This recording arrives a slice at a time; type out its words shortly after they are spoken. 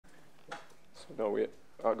Now we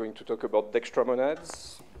are going to talk about Dijkstra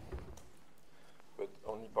monads, but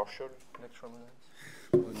only partial Dijkstra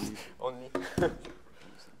monads. Only.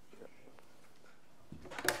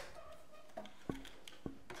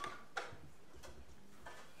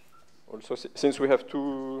 Also, since we have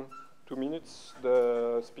two minutes,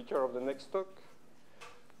 the speaker of the next talk,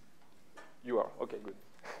 you are. Okay,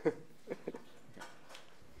 good.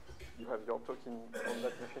 You have your talk on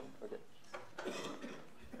that machine? Okay.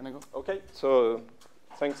 Can I go? Okay, so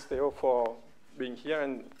thanks, Theo, for being here,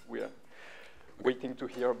 and we are waiting to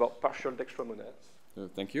hear about partial Dijkstra monads.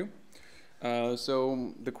 Thank you.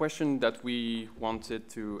 So the question that we wanted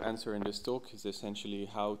to answer in this talk is essentially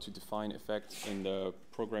how to define effects in the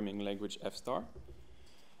programming language F*.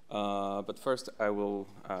 But first, I will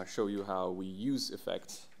show you how we use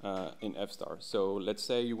effects in F*. So let's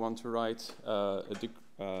say you want to write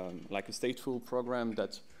like a stateful program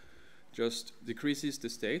that just decreases the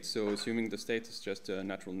state. So assuming the state is just a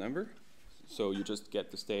natural number, so you just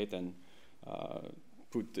get the state and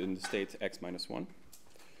put in the state x minus 1.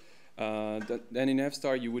 Then in F*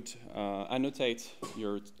 you would annotate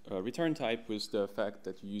your return type with the fact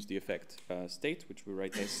that you use the effect state, which we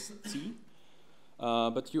write as t.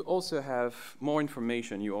 But you also have more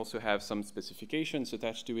information. You also have some specifications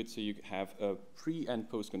attached to it. So you have a pre and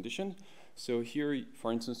post condition. So here,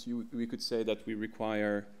 for instance, we could say that we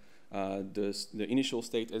require the initial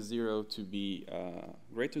state S0 to be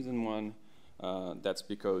greater than 1. That's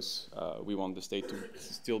because we want the state to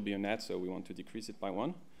still be a net, so we want to decrease it by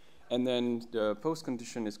 1. And then the post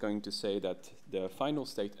condition is going to say that the final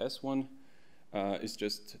state S1 is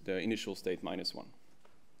just the initial state minus 1.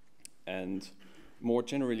 And more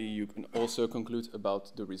generally, you can also conclude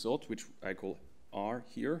about the result, which I call R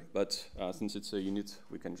here, but since it's a unit,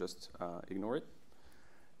 we can just ignore it.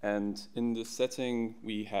 And in this setting,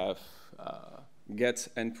 we have get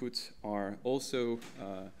and put are also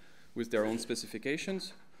with their own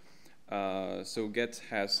specifications. So get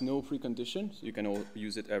has no precondition. So you can all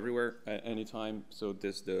use it everywhere at any time. So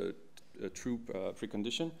this is the true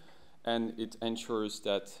precondition. And it ensures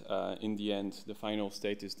that in the end, the final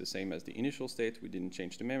state is the same as the initial state. We didn't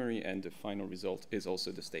change the memory, and the final result is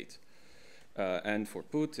also the state. And for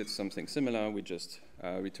put, it's something similar. We just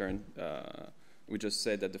we just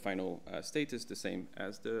said that the final state is the same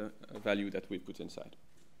as the value that we put inside.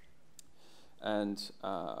 And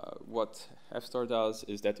what F* does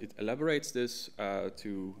is that it elaborates this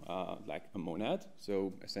to like a monad,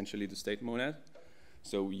 so essentially the state monad.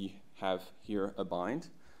 So we have here a bind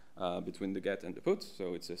between the get and the put,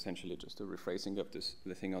 so it's essentially just a rephrasing of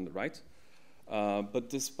the thing on the right. But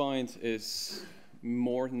this bind is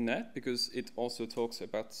more than that because it also talks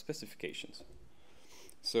about specifications.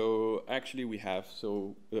 So actually we have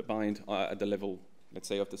the bind at the level, let's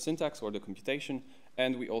say, of the syntax or the computation,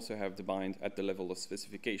 and we also have the bind at the level of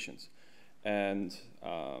specifications. And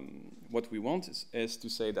what we want is to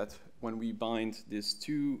say that when we bind these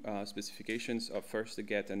two specifications of first the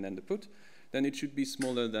get and then the put, then it should be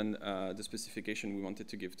smaller than the specification we wanted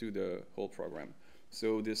to give to the whole program.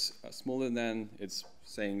 So this smaller than, it's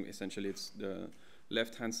saying essentially it's the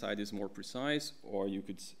left-hand side is more precise, or you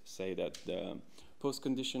could say that the post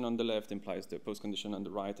condition on the left implies the post condition on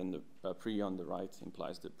the right, and the pre on the right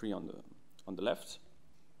implies the pre on the left.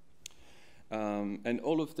 And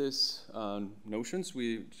all of these notions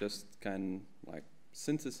we just can like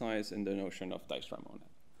synthesize in the notion of Dijkstra monad.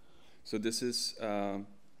 So this is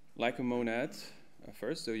like a monad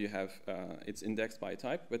first. So you have it's indexed by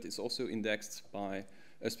type, but it's also indexed by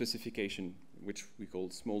a specification which we call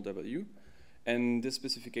small w. And this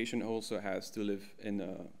specification also has to live in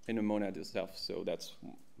a monad itself. So that's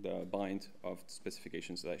the bind of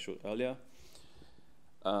specifications that I showed earlier.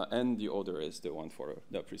 And the order is the one for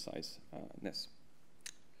the preciseness.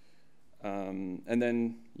 And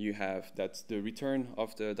then you have that the return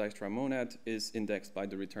of the Dijkstra monad is indexed by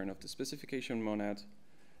the return of the specification monad,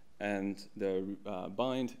 and the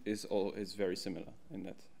bind is very similar in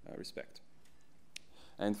that respect.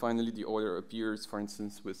 And finally, the order appears, for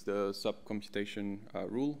instance, with the subcomputation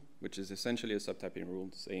rule, which is essentially a subtyping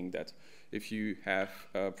rule, saying that if you have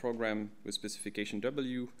a program with specification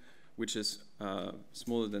W, which is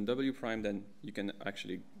smaller than W prime, then you can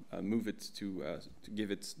actually move it to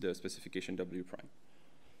give it the specification W prime.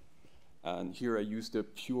 And here I use the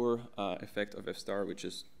pure effect of F*, which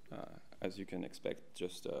is, as you can expect,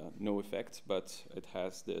 just no effect, but it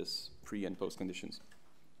has this pre and post conditions.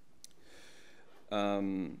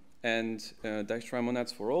 And Dijkstra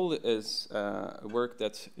monads for all is a work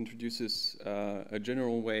that introduces a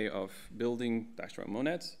general way of building Dijkstra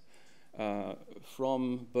monads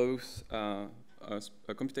from both a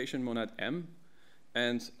computation monad M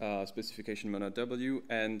and specification monad W,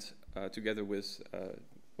 and together with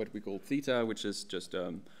what we call theta, which is just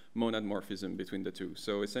monad morphism between the two.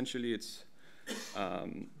 So essentially it's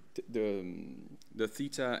the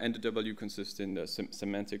theta and the W consist in the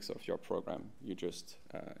semantics of your program. You just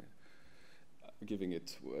giving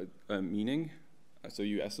it a meaning. So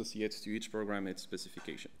you associate to each program its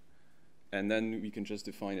specification. And then we can just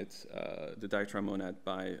define it, the Dijkstra monad,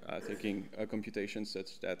 by taking a computation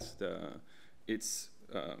such that its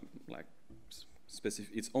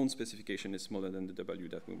own specification is smaller than the W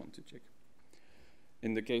that we want to check.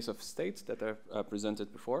 In the case of states that I've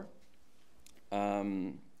presented before,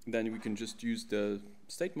 then we can just use the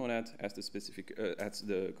state monad as the as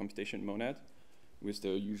the computation monad with the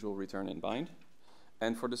usual return and bind.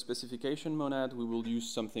 And for the specification monad, we will use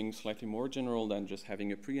something slightly more general than just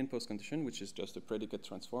having a pre and post condition, which is just a predicate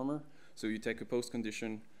transformer. So you take a post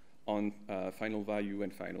condition on final value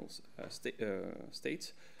and final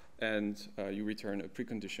state, and you return a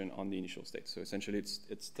precondition on the initial state. So essentially,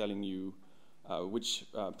 it's telling you which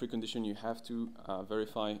precondition you have to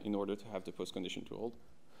verify in order to have the post condition to hold.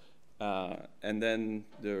 And then,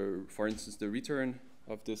 for instance, the return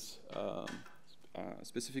of this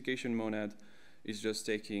specification monad is just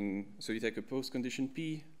taking, so you take a post condition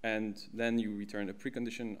P, and then you return a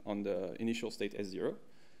precondition on the initial state S0.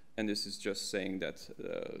 And this is just saying that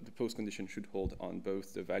the post condition should hold on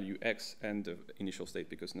both the value X and the initial state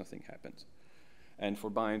because nothing happened. And for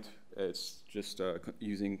bind, it's just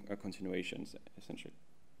using continuations, essentially.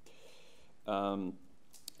 And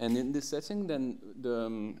in this setting, then the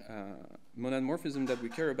monad morphism that we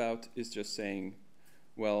care about is just saying,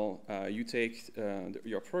 well, you take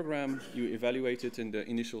your program, you evaluate it in the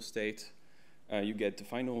initial state, you get the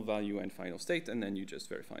final value and final state, and then you just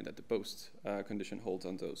verify that the post condition holds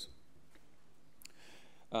on those.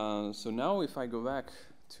 So now if I go back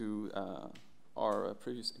to our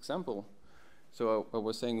previous example, so I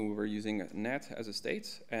was saying we were using nat as a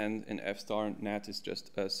state, and in F star, nat is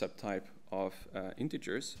just a subtype of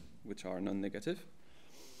integers, which are non-negative.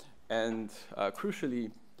 And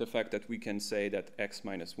crucially, the fact that we can say that x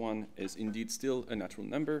minus 1 is indeed still a natural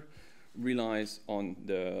number relies on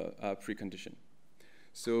the precondition.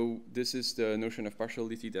 So this is the notion of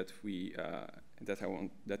partiality that we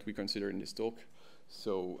consider in this talk.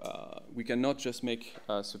 So we cannot just make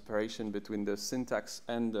a separation between the syntax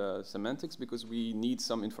and the semantics because we need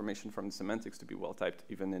some information from the semantics to be well typed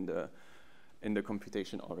even in the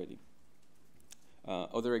computation already.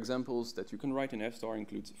 Other examples that you can write in F star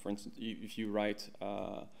include, for instance, if you write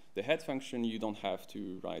the head function, you don't have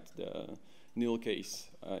to write the nil case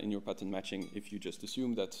in your pattern matching if you just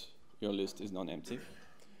assume that your list is non-empty.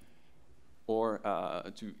 Or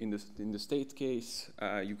in the state case,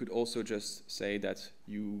 you could also just say that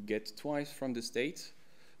you get twice from the state,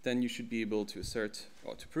 then you should be able to assert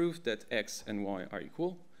or to prove that x and y are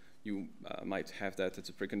equal. You might have that as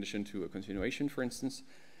a precondition to a continuation, for instance.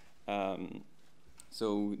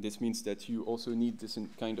 So this means that you also need this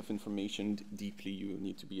kind of information deeply. You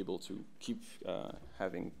need to be able to keep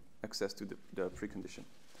having access to the precondition.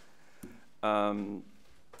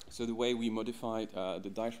 So the way we modified the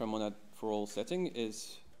Dijkstra monad for all setting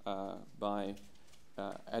is by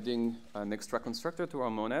adding an extra constructor to our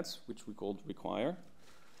monads, which we called require.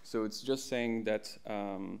 So it's just saying that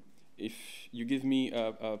if you give me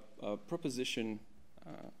a proposition,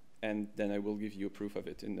 and then I will give you a proof of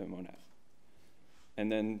it in the monad. And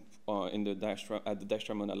then at the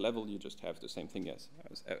Dijkstra monad level, you just have the same thing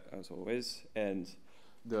as always. And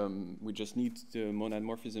we just need the monad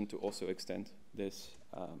morphism to also extend this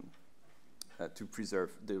to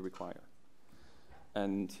preserve the require.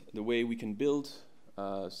 And the way we can build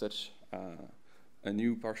such a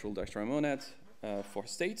new partial Dijkstra monad for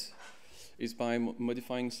state is by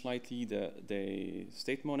modifying slightly the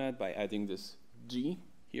state monad by adding this G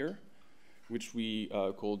here, which we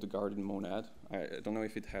call the guarded monad. I don't know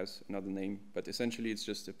if it has another name, but essentially it's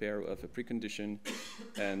just a pair of a precondition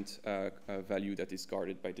and a value that is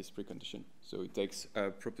guarded by this precondition. So it takes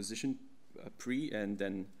a proposition, a pre, and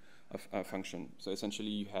then a function. So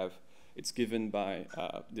essentially it's given by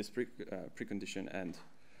this precondition and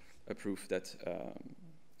a proof that,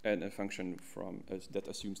 and a function that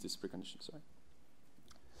assumes this precondition, sorry.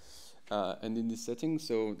 And in this setting,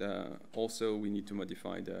 so also we need to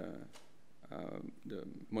modify the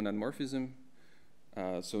monad morphism.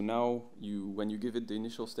 So now when you give it the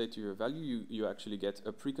initial state to your value, you actually get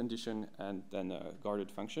a precondition and then a guarded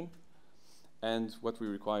function. And what we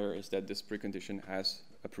require is that this precondition has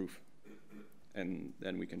a proof. And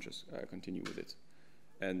then we can just continue with it.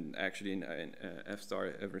 And actually in F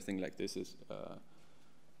star, everything like this is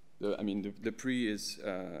the pre is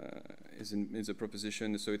a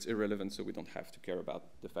proposition, so it's irrelevant. So we don't have to care about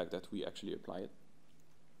the fact that we actually apply it.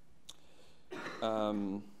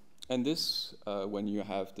 And this, when you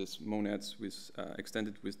have this monads with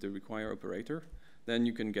extended with the require operator, then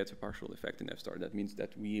you can get a partial effect in F star. That means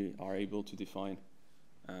that we are able to define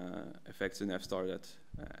effects in F star that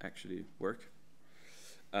actually work,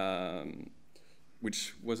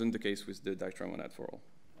 which wasn't the case with the Dijkstra monad for all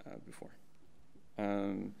before.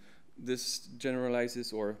 This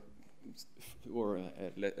generalizes, or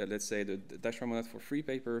let's say the Dijkstra monad for free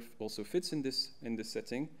paper also fits in this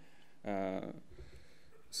setting.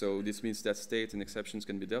 So this means that state and exceptions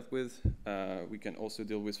can be dealt with. We can also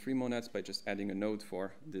deal with free monads by just adding a node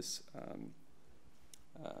for this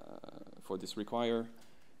require,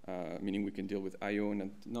 meaning we can deal with IO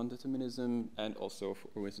and non-determinism, and also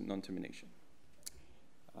with non-termination.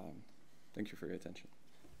 Thank you for your attention.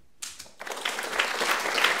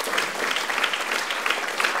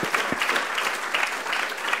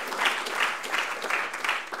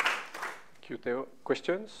 Thank you, Theo.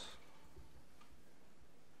 Questions?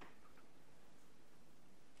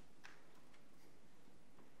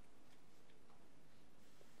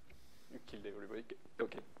 You killed everybody.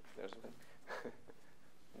 Okay, there's one.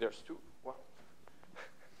 There's two. Wow.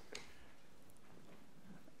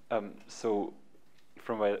 So,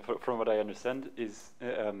 from what I understand, is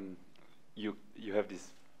you have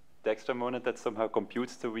this Dijkstra monad that somehow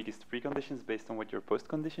computes the weakest preconditions based on what your post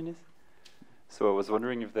condition is. So I was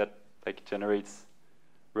wondering if that generates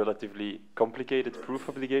relatively complicated proof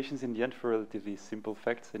obligations in the end for relatively simple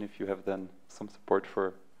facts, and if you have then some support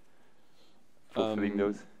for fulfilling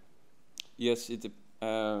those. Yes,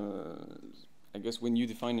 I guess when you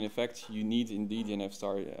define an effect, you need indeed an F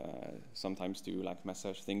star sometimes to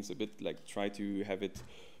massage things a bit, try to have it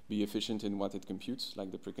be efficient in what it computes, like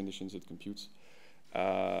the preconditions it computes.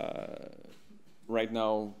 Right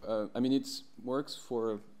now, it works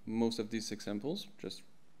for most of these examples,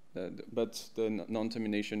 but the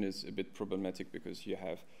non-termination is a bit problematic because you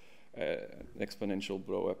have an exponential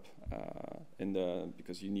blow up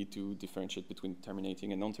because you need to differentiate between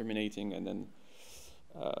terminating and non-terminating, and then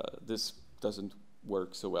this doesn't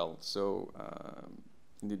work so well. So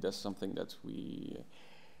indeed, that's something that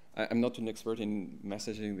I'm not an expert in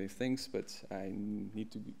messaging these things, but I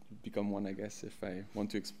need to become one, I guess, if I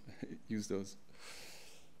want to use those.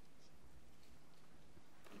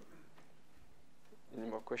 Any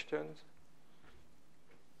more questions?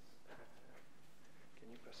 Can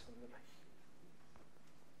you pass on the mic?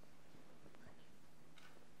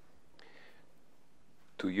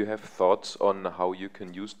 Do you have thoughts on how you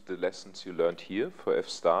can use the lessons you learned here for F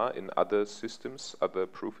star in other systems, other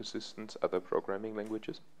proof assistants, other programming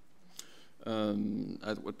languages?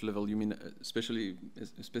 At what level? You mean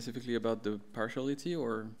specifically about the partiality,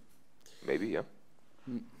 or? Maybe, yeah.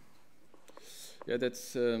 Yeah,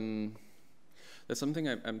 that's something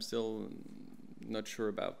I'm still not sure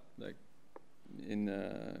about. Like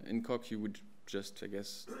in Coq, you would just, I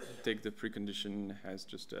guess, take the precondition as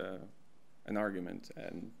just an argument,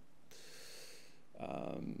 and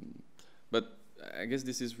but I guess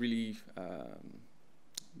this is really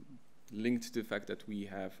linked to the fact that we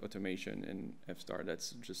have automation in F star.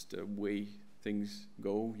 That's just the way things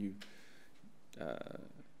go.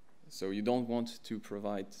 So you don't want to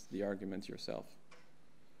provide the argument yourself.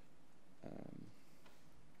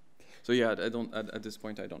 So yeah, I don't. At this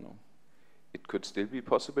point, I don't know. It could still be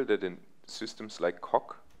possible that in systems like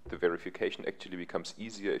Coq, the verification actually becomes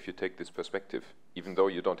easier if you take this perspective. Even though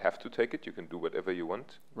you don't have to take it, you can do whatever you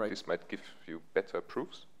want. Right. This might give you better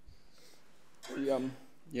proofs. Yeah.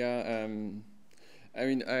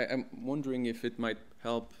 I'm wondering if it might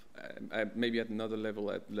help. Maybe at another level,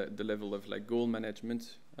 at the level of goal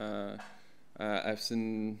management. I've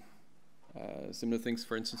seen similar things,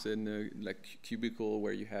 for instance, in Cubicle,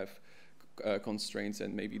 where you have constraints,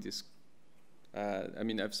 and maybe this.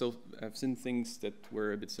 I've seen things that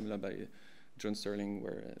were a bit similar by John Sterling,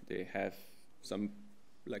 where they have some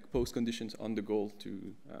post conditions on the goal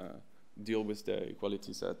to deal with the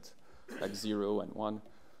equalities at 0 and 1,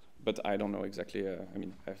 but I don't know exactly. I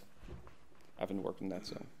haven't worked on that,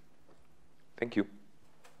 so. Thank you.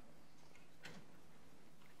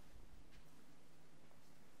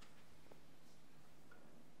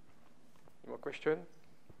 More question?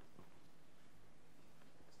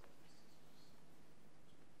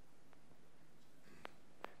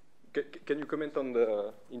 Can you comment on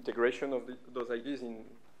the integration of those ideas in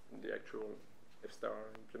the actual F star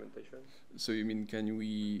implementation? So you mean, can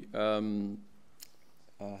we have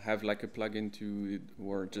a plugin to it,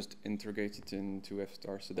 or just integrate it into F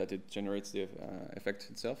star so that it generates the effect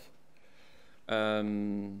itself?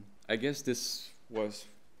 I guess this was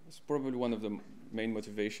probably one of the main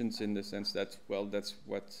motivations, in the sense that, well, that's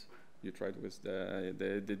what you tried with the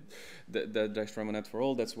Dijkstra monad for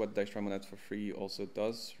all. That's what Dijkstra monad for free also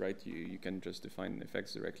does, right? You can just define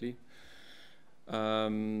effects directly.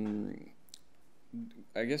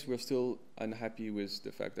 I guess we're still unhappy with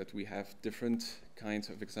the fact that we have different kinds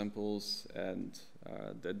of examples, and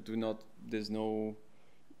that there's no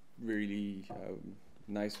really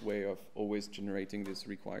nice way of always generating this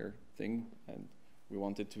require thing, and we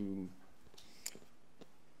wanted to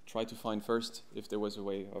try to find first if there was a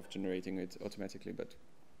way of generating it automatically, but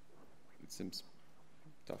it seems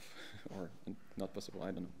tough or not possible,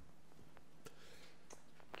 I don't know.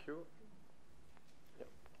 Thank you.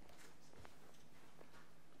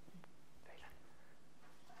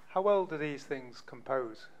 How well do these things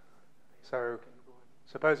compose? So,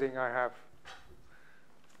 supposing I have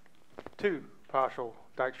two partial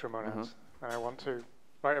Dijkstra monads, and I want to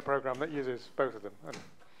write a program that uses both of them, and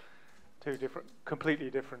two completely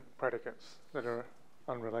different predicates that are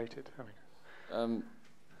unrelated. I mean,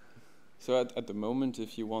 so at the moment,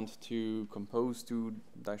 if you want to compose two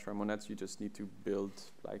Dijkstra monads, you just need to build,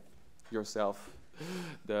 like, yourself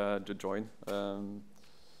the join.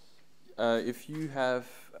 If you have,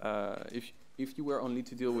 if you were only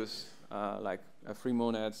to deal with like free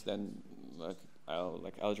monads, then like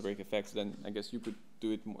algebraic effects, then I guess you could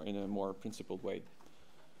do it in a more principled way.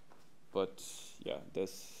 But yeah,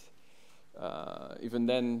 there's even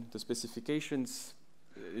then the specifications.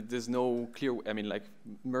 There's no clear. I mean, like,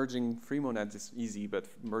 merging free monads is easy, but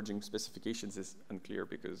merging specifications is unclear,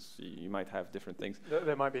 because you might have different things.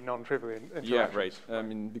 There might be non-trivial interactions. Yeah, right. I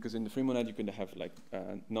mean, because in the free monad you could have like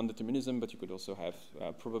non-determinism, but you could also have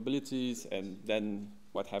probabilities, and then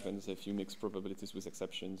what happens if you mix probabilities with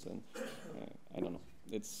exceptions? And I don't know.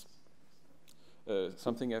 It's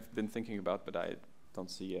something I've been thinking about, but I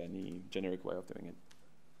don't see any generic way of doing it.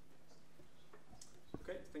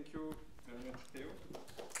 Okay, thank you very much, Theo.